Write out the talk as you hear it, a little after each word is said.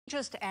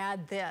Just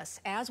add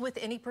this, as with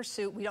any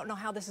pursuit, we don't know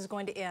how this is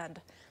going to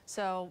end.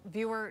 So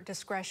viewer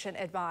discretion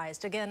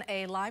advised. Again,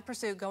 a live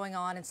pursuit going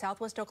on in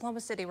southwest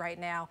Oklahoma City right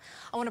now.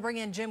 I want to bring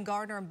in Jim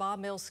Gardner and Bob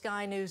Mills,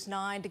 Sky News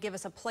 9, to give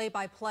us a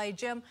play-by-play.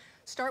 Jim,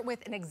 start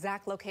with an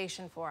exact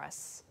location for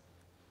us.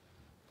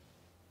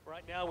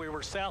 Right now we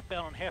were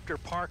southbound on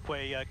Hefter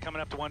Parkway coming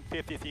up to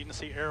 150th. You can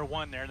see Air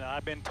One there. Now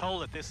I've been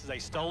told that this is a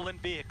stolen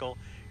vehicle.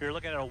 You're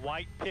looking at a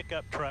white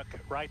pickup truck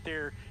right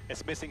there.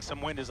 It's missing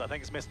some windows. I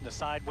think it's missing the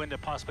side window,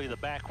 possibly the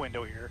back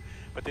window here.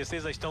 But this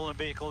is a stolen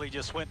vehicle. He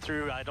just went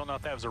through. I don't know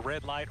if that was a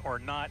red light or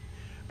not,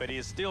 but he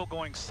is still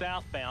going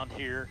southbound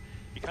here.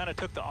 He kind of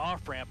took the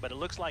off-ramp, but it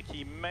looks like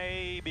he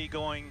may be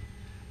going,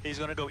 he's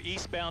going to go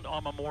eastbound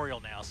on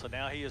Memorial now. So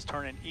now he is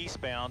turning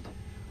eastbound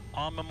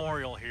on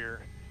Memorial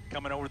here,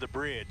 coming over the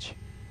bridge.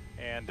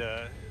 And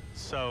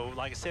so,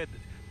 like I said,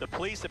 the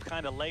police have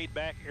kind of laid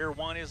back. Air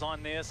One is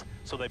on this,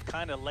 so they've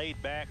kind of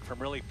laid back from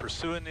really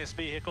pursuing this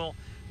vehicle.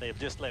 They've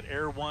just let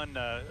Air One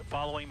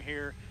follow him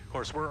here. Of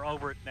course, we're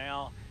over it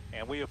now,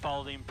 and we have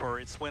followed him for,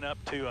 it's went up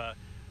to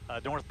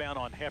northbound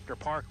on Hefter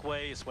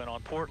Parkway. It's went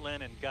on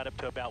Portland and got up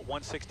to about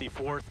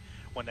 164th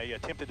when they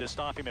attempted to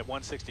stop him at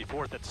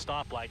 164th at the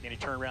stoplight, and then he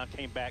turned around,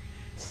 came back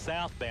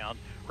southbound.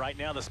 Right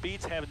now, the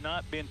speeds have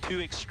not been too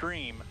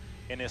extreme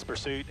in this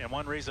pursuit, and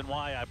one reason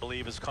why, I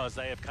believe, is because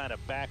they have kind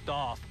of backed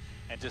off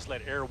and just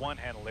let Air One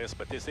handle this.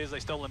 But this is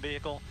a stolen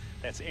vehicle.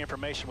 That's the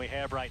information we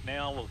have right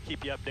now. We'll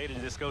keep you updated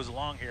as this goes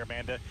along here,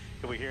 Amanda.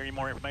 If we hear any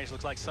more information,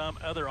 looks like some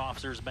other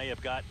officers may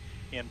have got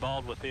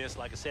involved with this.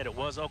 Like I said, it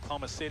was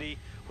Oklahoma City.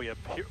 We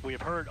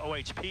have heard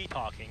OHP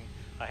talking.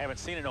 I haven't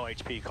seen an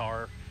OHP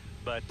car,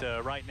 but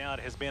right now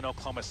it has been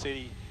Oklahoma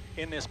City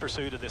in this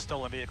pursuit of this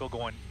stolen vehicle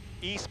going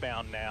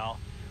eastbound now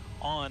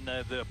on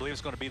I believe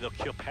it's going to be the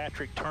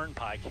Kilpatrick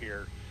Turnpike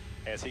here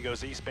as he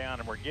goes eastbound,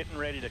 and we're getting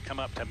ready to come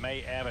up to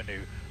May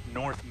Avenue,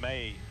 North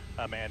May,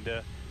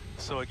 Amanda.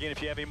 So again,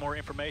 if you have any more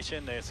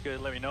information, it's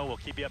good. Let me know. We'll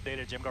keep you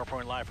updated. Jim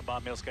Gardner live from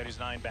Bob Mills, Sky News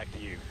 9. Back to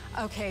you.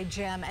 Okay,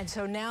 Jim. And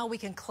so now we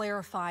can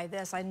clarify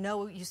this. I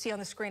know you see on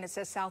the screen it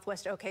says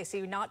Southwest OKC.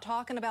 You're not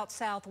talking about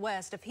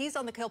Southwest. If he's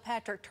on the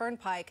Kilpatrick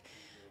Turnpike,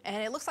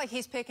 and it looks like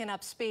he's picking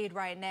up speed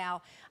right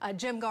now.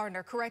 Jim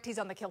Gardner, correct? He's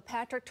on the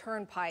Kilpatrick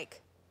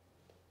Turnpike.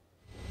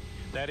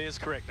 That is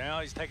correct. Now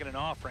he's taking an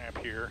off-ramp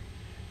here.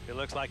 It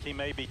looks like he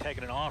may be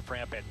taking an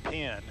off-ramp at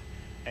Penn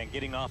and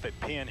getting off at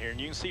Penn here. And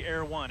you can see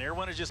Air One. Air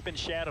One has just been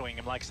shadowing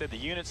him. Like I said, the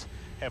units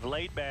have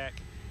laid back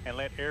and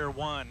let Air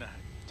One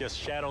just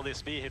shadow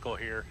this vehicle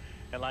here.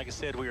 And like I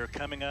said, we are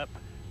coming up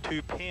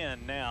to Penn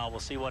now. We'll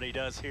see what he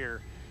does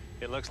here.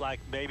 It looks like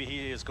maybe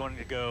he is going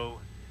to go,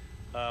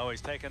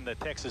 he's taking the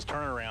Texas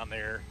turnaround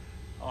there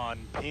on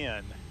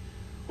Penn,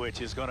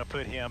 which is going to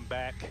put him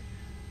back,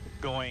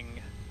 going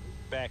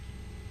back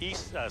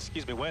east,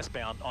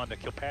 westbound on the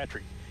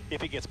Kilpatrick.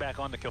 If he gets back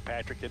on the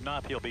Kilpatrick, if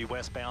not, he'll be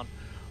westbound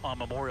on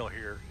Memorial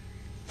here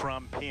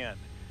from Penn.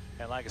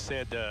 And like I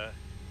said,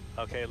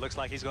 okay, it looks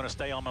like he's going to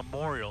stay on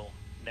Memorial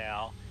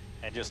now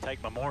and just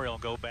take Memorial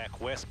and go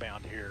back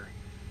westbound here.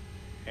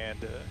 And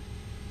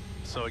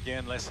so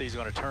again, let's see, he's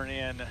going to turn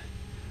in.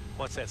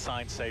 What's that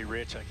sign say,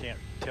 Rich? I can't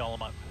tell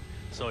him.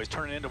 So he's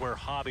turning into where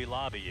Hobby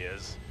Lobby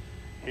is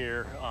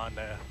here on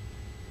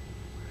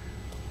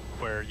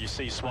where you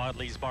see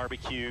Swadley's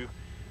Barbecue.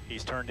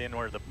 He's turned in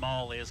where the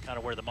mall is, kind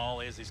of where the mall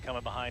is. He's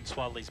coming behind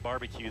Swadley's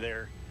Barbecue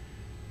there.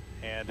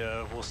 And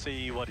we'll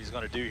see what he's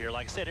going to do here.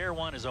 Like I said, Air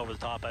One is over the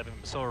top of him,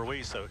 so are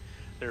we, so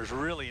there's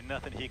really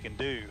nothing he can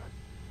do.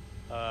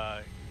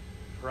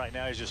 Right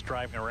now he's just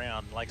driving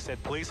around. Like I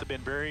said, police have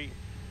been very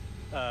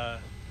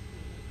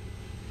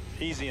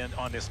easy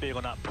on this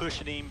vehicle, not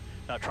pushing him,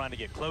 not trying to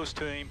get close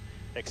to him,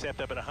 except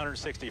up at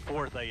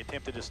 164th, they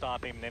attempted to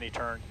stop him, and then he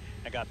turned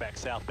and got back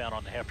southbound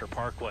on the Hefter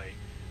Parkway.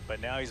 But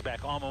now he's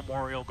back on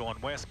Memorial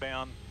going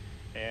westbound,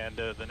 and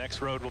the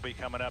next road we'll be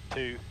coming up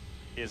to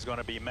is going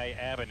to be May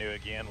Avenue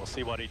again. We'll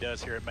see what he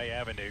does here at May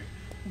Avenue.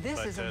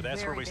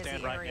 That's where we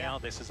stand right now.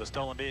 This is a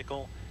stolen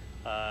vehicle.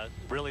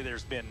 Really,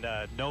 there's been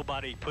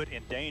nobody put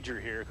in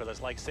danger here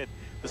because, like I said,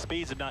 the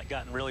speeds have not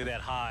gotten really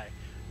that high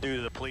due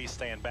to the police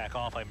staying back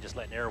off him, just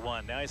letting Air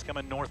One. Now he's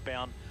coming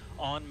northbound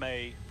on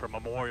May from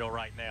Memorial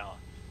right now.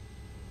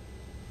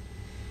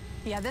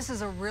 Yeah, this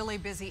is a really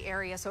busy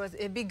area, so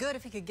it'd be good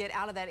if he could get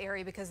out of that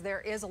area because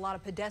there is a lot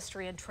of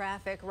pedestrian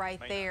traffic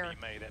right there.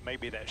 That may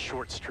be that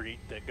short street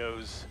that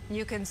goes.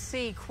 You can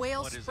see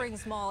Quail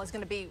Springs Mall is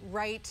going to be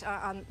right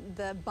on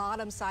the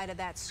bottom side of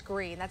that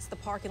screen. That's the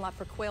parking lot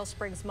for Quail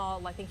Springs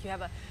Mall. I think you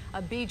have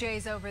a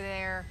BJ's over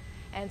there.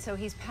 And so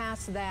he's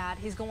past that.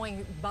 He's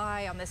going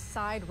by on this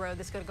side road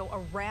that's going to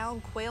go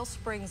around Quail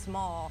Springs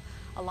Mall.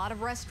 A lot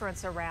of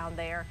restaurants around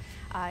there.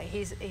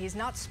 He's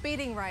not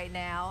speeding right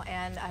now,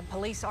 and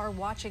police are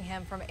watching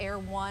him from Air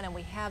One, and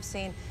we have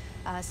seen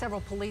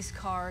several police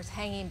cars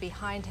hanging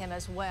behind him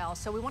as well.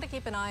 So we want to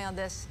keep an eye on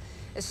this,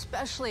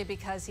 especially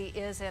because he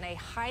is in a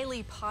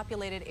highly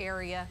populated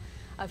area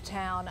of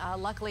town.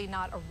 Luckily,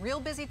 not a real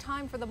busy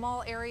time for the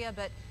mall area,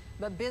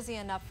 but busy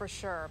enough for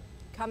sure.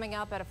 coming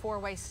up at a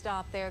four-way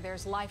stop there.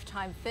 There's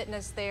Lifetime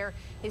Fitness there.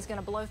 He's going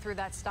to blow through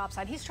that stop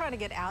sign. He's trying to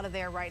get out of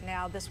there right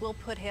now. This will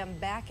put him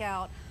back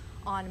out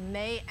on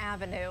May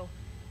Avenue.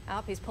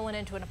 Up, he's pulling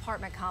into an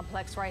apartment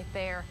complex right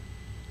there.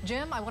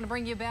 Jim, I want to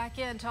bring you back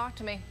in. Talk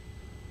to me.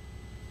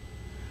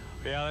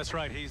 Yeah, that's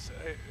right.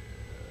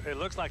 It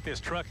looks like this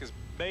truck is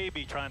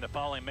maybe trying to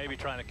follow him, maybe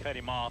trying to cut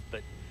him off,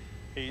 but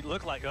he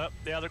looked like, oh,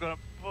 yeah, they're going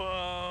to,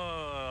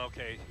 oh,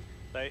 okay.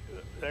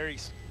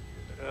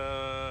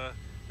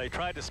 They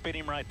tried to spin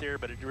him right there,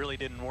 but it really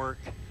didn't work.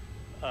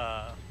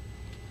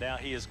 Now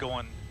he's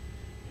going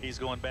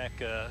back,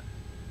 I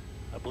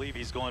believe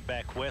he's going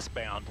back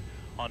westbound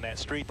on that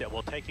street that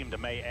will take him to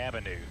May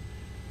Avenue.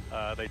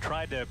 They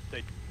tried to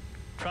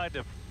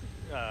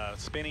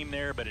spin him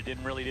there, but it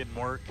really didn't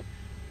work.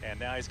 And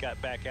now he's got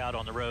back out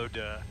on the road.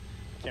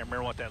 Can't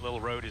remember what that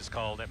little road is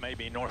called. That may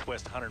be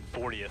Northwest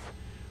 140th.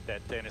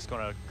 That then it's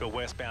going to go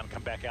westbound and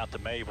come back out to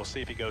May. We'll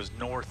see if he goes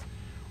north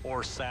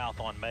or south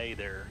on May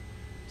there.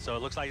 So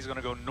it looks like he's going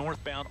to go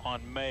northbound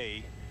on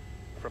May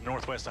from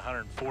Northwest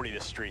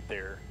 140th Street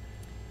there.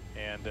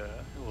 And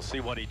we'll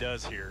see what he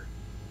does here.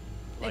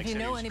 Like if you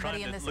know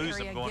anybody in this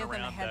area, give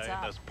them a heads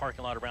up. In the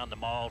parking lot around the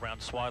mall, around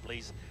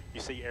Swadley's.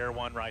 You see Air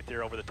One right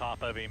there over the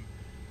top of him.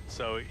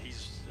 So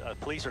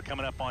police are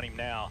coming up on him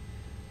now.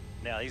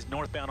 Now he's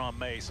northbound on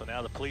May, so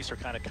now the police are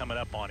kind of coming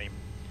up on him.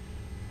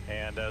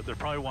 And they're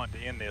probably wanting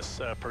to end this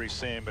pretty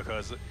soon,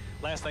 because the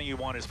last thing you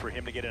want is for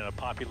him to get in a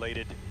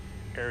populated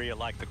area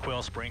like the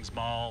Quail Springs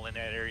Mall in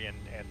that area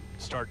and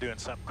start doing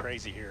something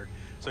crazy here.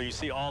 So you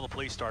see all the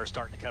police cars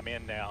starting to come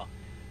in now.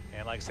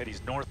 And like I said,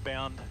 he's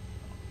northbound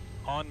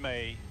on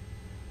May,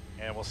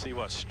 and we'll see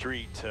what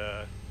street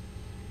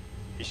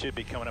he should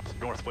be coming up to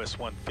Northwest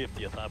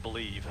 150th, I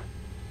believe.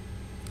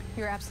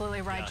 You're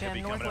absolutely right,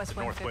 Jim. Northwest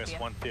 150th. Northwest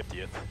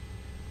 150th.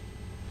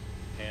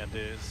 And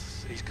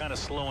he's kind of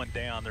slowing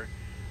down.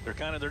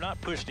 They're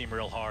not pushing him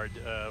real hard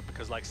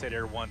because, like I said,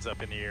 Air One's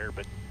up in the air.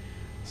 But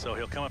so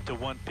he'll come up to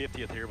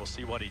 150th here. We'll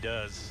see what he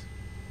does.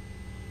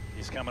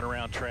 He's coming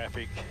around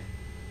traffic.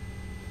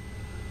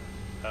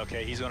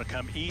 Okay, he's going to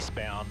come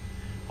eastbound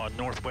on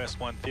Northwest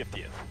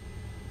 150th.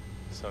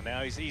 So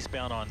now he's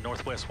eastbound on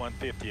Northwest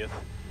 150th,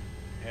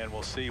 and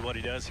we'll see what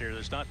he does here.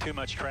 There's not too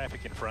much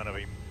traffic in front of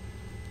him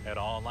at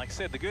all. And like I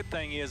said, the good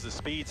thing is the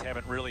speeds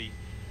haven't really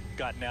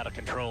gotten out of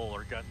control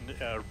or gotten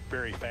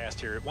very fast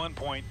here. At one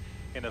point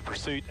in the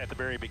pursuit at the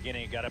very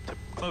beginning, it got up to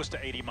close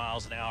to 80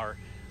 miles an hour,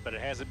 but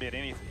it hasn't been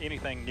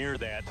anything near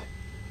that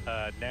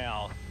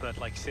now. But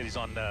like I said, he's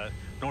on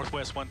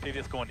Northwest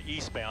 150th going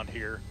eastbound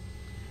here,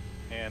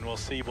 and we'll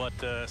see what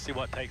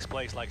takes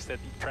place. Like I said,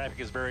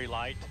 traffic is very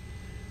light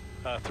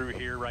through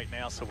here right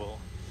now, so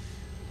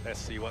let's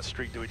see, what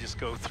street do we just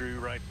go through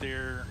right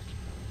there?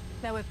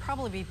 That would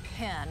probably be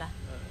Penn.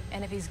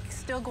 And if he's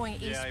still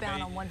going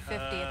eastbound on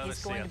 150th,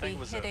 he's going to be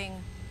hitting...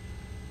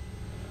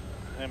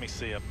 let me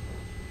see him.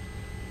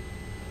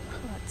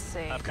 Let's see.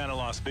 I've kind of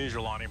lost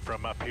visual on him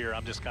from up here.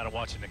 I'm just kind of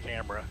watching the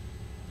camera.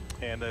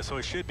 And so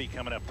he should be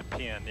coming up to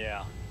Penn,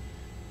 yeah.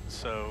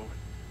 So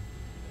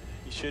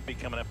he should be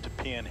coming up to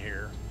Penn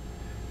here.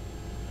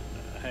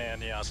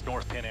 And yeah, it's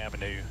North Penn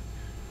Avenue.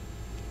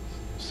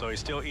 So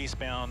he's still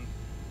eastbound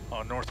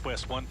on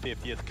Northwest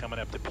 150th coming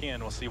up to Penn.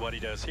 We'll see what he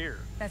does here.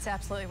 That's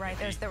absolutely right.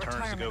 There's the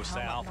retirement home. Turns to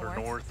go south or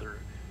north, or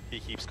he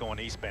keeps going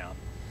eastbound.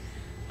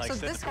 Like so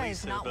this guy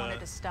has not wanted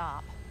to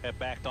stop. Have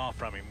backed off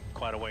from him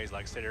quite a ways.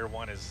 Like I said, Air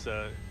One is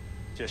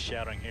just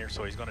shouting here,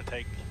 so he's going to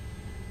take.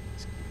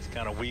 He's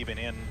kind of weaving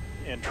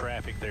in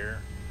traffic there.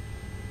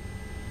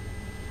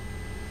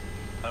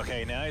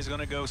 Okay, now he's going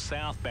to go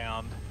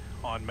southbound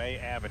on May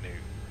Avenue.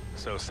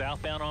 So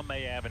southbound on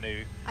May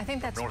Avenue. I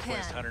think that's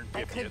Northwest Penn. 150th.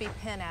 That could be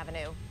Penn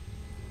Avenue,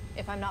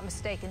 if I'm not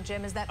mistaken.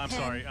 Jim, is that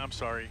Penn? I'm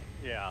sorry.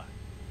 Yeah.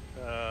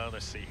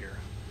 Let's see here.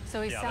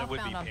 So he's southbound that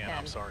would be on Penn.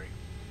 I'm sorry.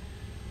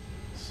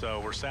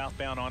 So we're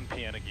southbound on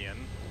Penn again.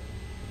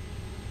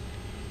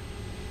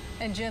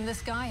 And Jim,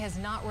 this guy has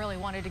not really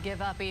wanted to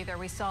give up either.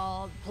 We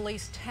saw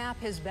police tap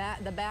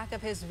the back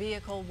of his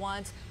vehicle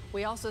once.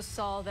 We also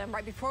saw them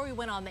right before we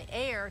went on the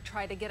air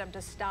try to get him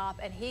to stop,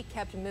 and he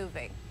kept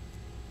moving.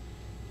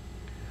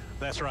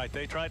 That's right.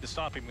 They tried to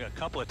stop him a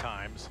couple of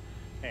times,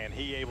 and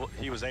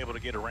he was able to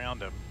get around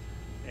them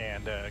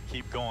and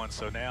keep going.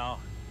 So now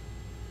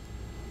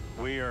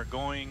we are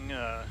going.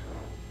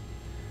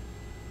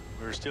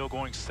 We're still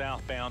going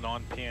southbound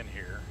on Penn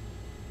here.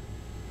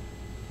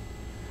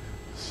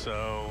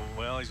 So,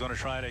 well, he's going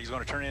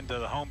to turn into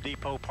the Home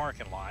Depot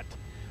parking lot,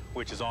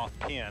 which is off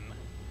Penn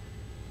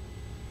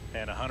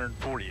and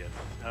 140th.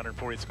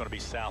 140th is going to be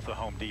south of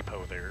Home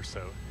Depot there.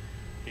 So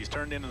he's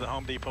turned into the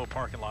Home Depot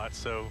parking lot.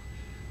 So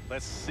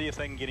let's see if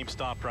they can get him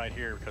stopped right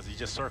here, because he's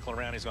just circling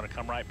around. He's going to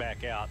come right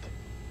back out.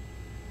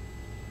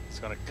 He's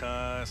going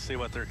to see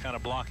what they're kind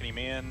of blocking him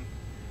in,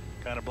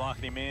 kind of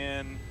blocking him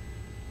in,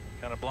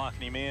 kind of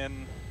blocking him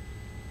in.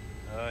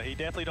 He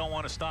definitely don't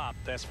want to stop,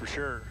 that's for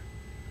sure.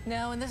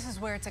 No, and this is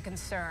where it's a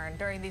concern.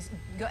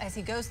 As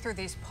he goes through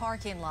these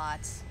parking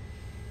lots,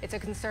 it's a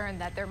concern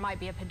that there might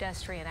be a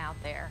pedestrian out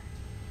there.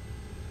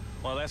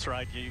 Well, that's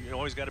right. You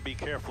always got to be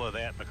careful of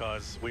that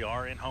because we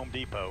are in Home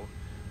Depot,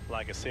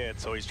 like I said.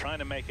 So he's trying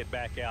to make it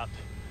back out.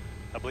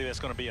 I believe that's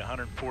going to be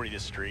 140th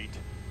Street.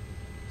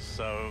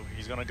 So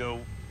he's going to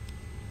go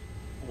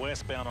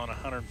westbound on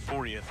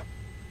 140th.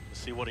 Let's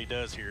see what he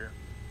does here.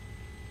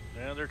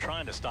 Well, they're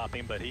trying to stop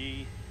him, but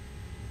he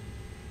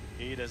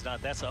does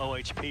not. That's an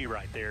OHP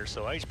right there.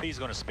 So OHP is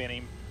going to spin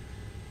him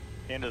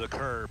into the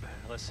curb.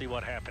 Let's see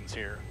what happens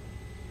here.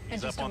 He's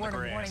and just up on a word the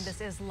of grass. warning,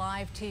 this is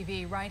live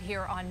TV right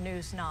here on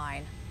News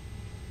 9.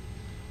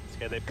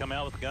 Okay, they've come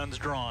out with guns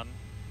drawn.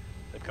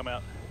 They've come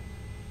out.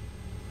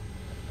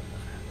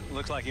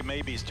 Looks like he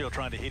may be still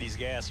trying to hit his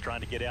gas, trying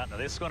to get out. Now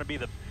this is going to be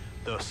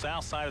the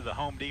south side of the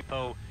Home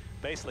Depot,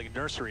 basically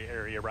nursery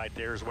area right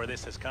there is where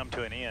this has come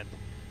to an end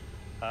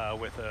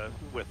with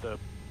the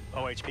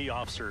OHP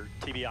officer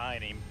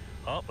TBIing him.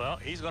 Oh, well,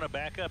 he's going to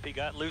back up. He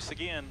got loose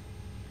again.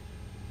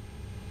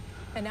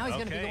 And now he's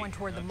going to be going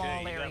toward the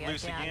mall area he got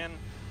loose again.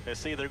 Let's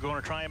see, they're going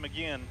to try him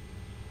again.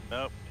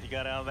 Nope, he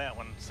got out of that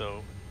one,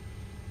 so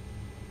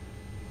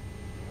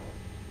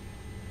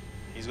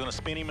he's going to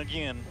spin him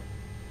again.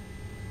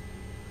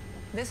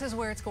 This is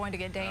where it's going to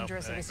get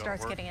dangerous if he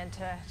starts getting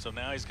into So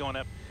now he's going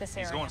up. This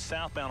area. He's going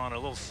southbound on a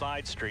little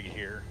side street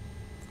here.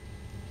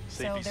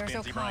 See so if he there's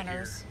spins him right here.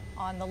 O'Connor's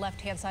on the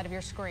left-hand side of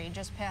your screen.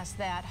 Just past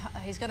that,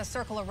 he's going to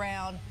circle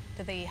around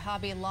to the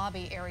Hobby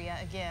Lobby area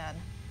again.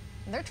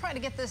 And they're trying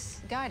to get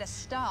this guy to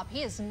stop.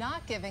 He is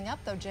not giving up,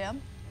 though,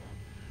 Jim.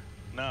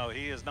 No,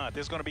 he is not.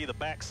 This is going to be the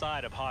back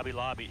side of Hobby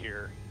Lobby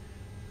here.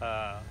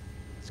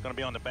 It's going to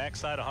be on the back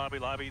side of Hobby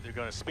Lobby. They're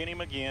going to spin him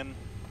again.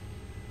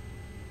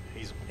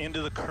 He's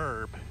into the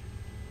curb.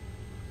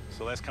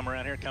 So let's come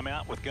around here, come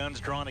out with guns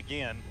drawn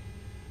again.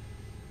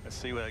 Let's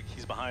see what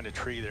he's behind a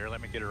tree there.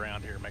 Let me get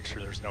around here, make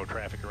sure there's no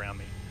traffic around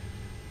me.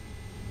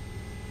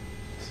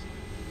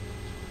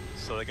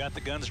 So they got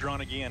the guns drawn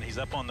again. He's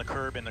up on the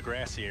curb in the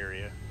grassy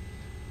area.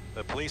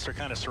 The police are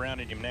kind of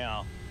surrounding him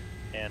now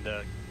and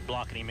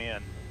blocking him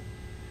in.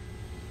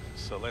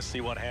 So let's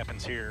see what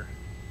happens here.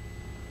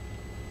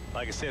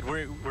 Like I said,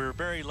 we're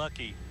very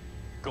lucky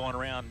going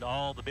around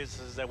all the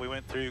businesses that we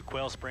went through,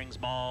 Quail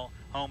Springs Mall,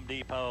 Home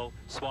Depot,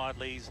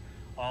 Swadley's,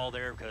 all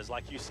there, because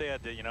like you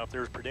said, you know, if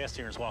there's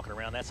pedestrians walking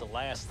around, that's the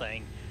last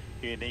thing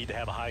you need to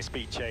have a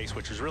high-speed chase,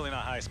 which is really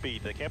not high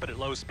speed. They kept it at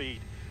low speed,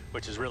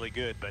 which is really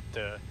good, but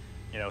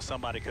you know,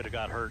 somebody could have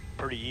got hurt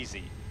pretty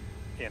easy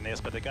in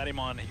this, but they got him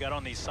on, he got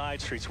on these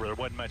side streets where there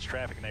wasn't much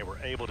traffic, and they were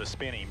able to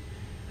spin him.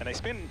 And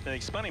they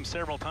spun him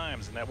several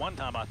times, and that one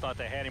time I thought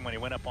they had him when he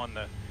went up on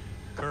the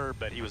curb,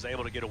 but he was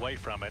able to get away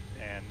from it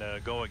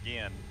and go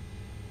again.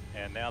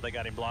 And now they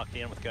got him blocked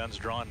in with guns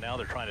drawn. Now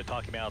they're trying to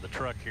talk him out of the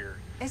truck here.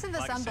 Isn't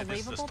this like unbelievable, I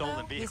said, this is a stolen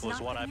though? vehicle is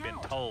what I've been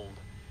told.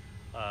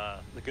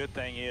 The good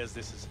thing is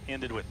this has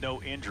ended with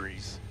no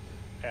injuries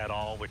at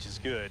all, which is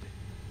good.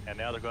 And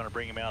now they're going to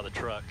bring him out of the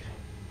truck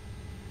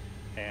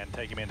and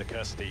take him into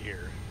custody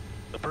here.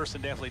 The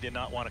person definitely did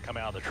not want to come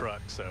out of the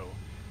truck, so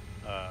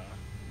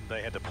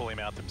they had to pull him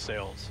out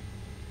themselves.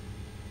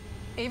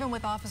 Even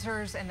with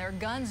officers and their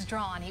guns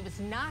drawn, he was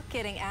not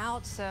getting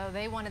out, so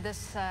they wanted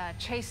this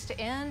chase to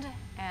end,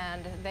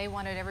 and they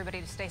wanted everybody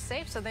to stay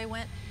safe, so they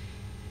went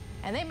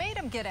and they made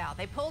him get out.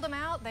 They pulled him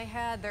out. They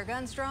had their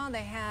guns drawn.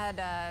 They had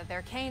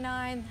their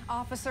canine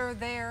officer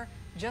there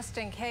just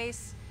in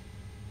case,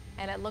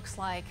 and it looks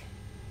like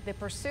the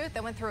pursuit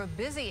that went through a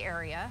busy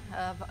area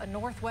of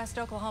northwest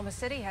Oklahoma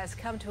City has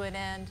come to an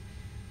end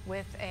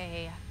with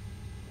a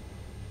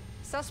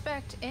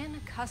suspect in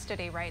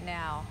custody right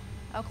now.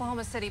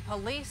 Oklahoma City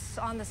police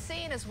on the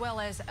scene, as well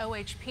as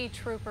OHP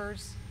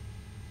troopers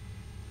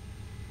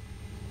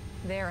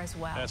there as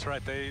well. That's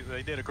right.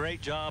 They did a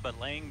great job at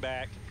laying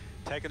back,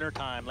 taking their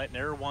time, letting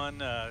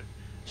everyone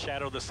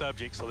shadow the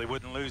subject so they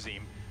wouldn't lose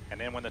him. And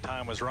then when the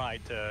time was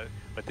right,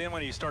 but then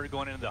when he started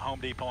going into the Home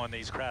Depot in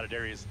these crowded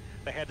areas,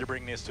 they had to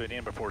bring this to an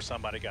end before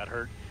somebody got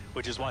hurt,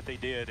 which is what they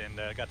did, and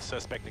got the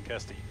suspect in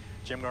custody.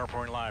 Jim Garner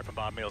reporting live from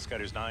Bob Mills, Sky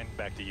News 9.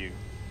 Back to you.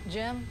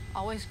 Jim,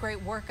 always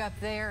great work up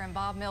there, and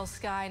Bob Mills,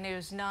 Sky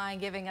News 9,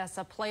 giving us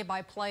a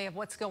play-by-play of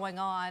what's going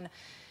on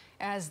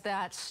as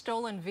that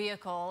stolen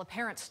vehicle,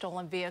 apparent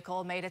stolen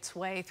vehicle, made its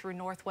way through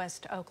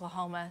northwest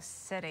Oklahoma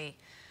City.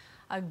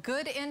 A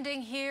good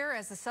ending here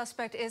as the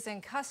suspect is in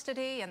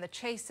custody and the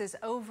chase is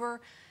over.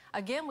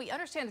 Again, we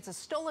understand it's a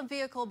stolen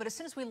vehicle, but as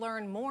soon as we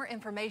learn more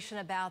information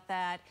about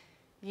that,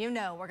 you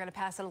know we're going to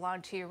pass it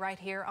along to you right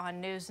here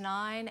on News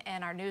 9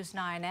 and our News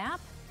 9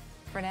 app.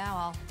 For now,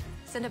 I'll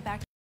send it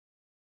back